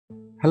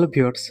Hello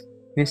viewers,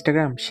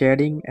 Instagram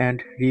sharing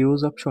and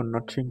reuse option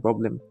not showing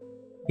problem.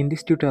 In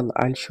this tutorial,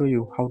 I'll show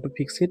you how to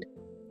fix it.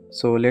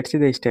 So let's see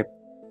the step.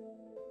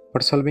 For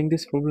solving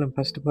this problem,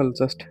 first of all,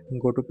 just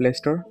go to Play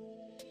Store.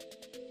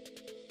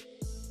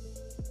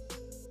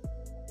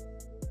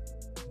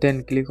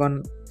 Then click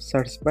on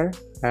search bar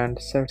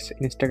and search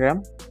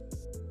Instagram.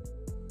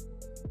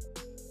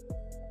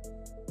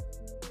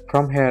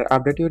 From here,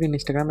 update your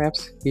Instagram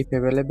apps if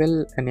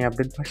available any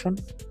update version.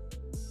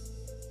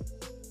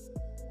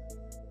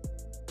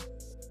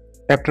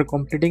 After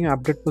completing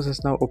update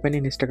process, now open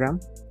in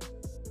Instagram.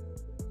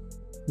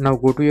 Now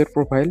go to your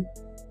profile.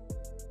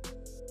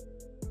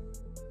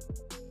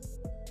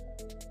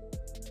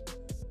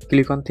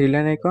 Click on three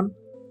line icon.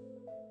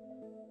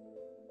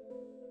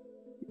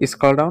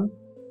 Scroll down.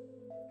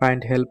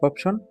 Find help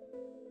option.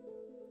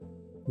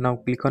 Now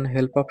click on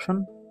help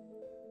option.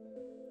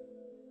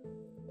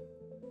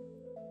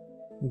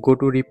 Go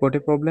to report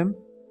a problem.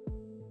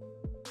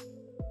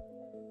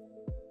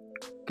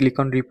 Click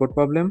on report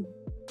problem.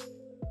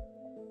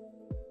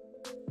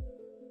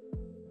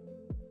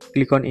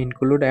 Click on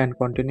include and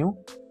continue.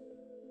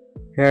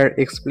 Here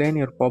explain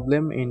your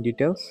problem in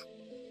details.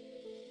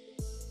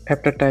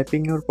 After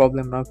typing your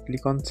problem, now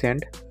click on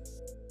send.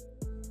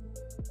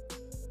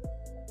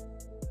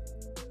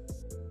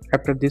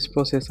 After this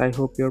process, I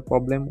hope your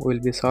problem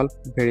will be solved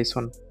very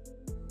soon.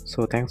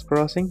 So thanks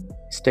for watching.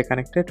 Stay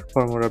connected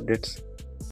for more updates.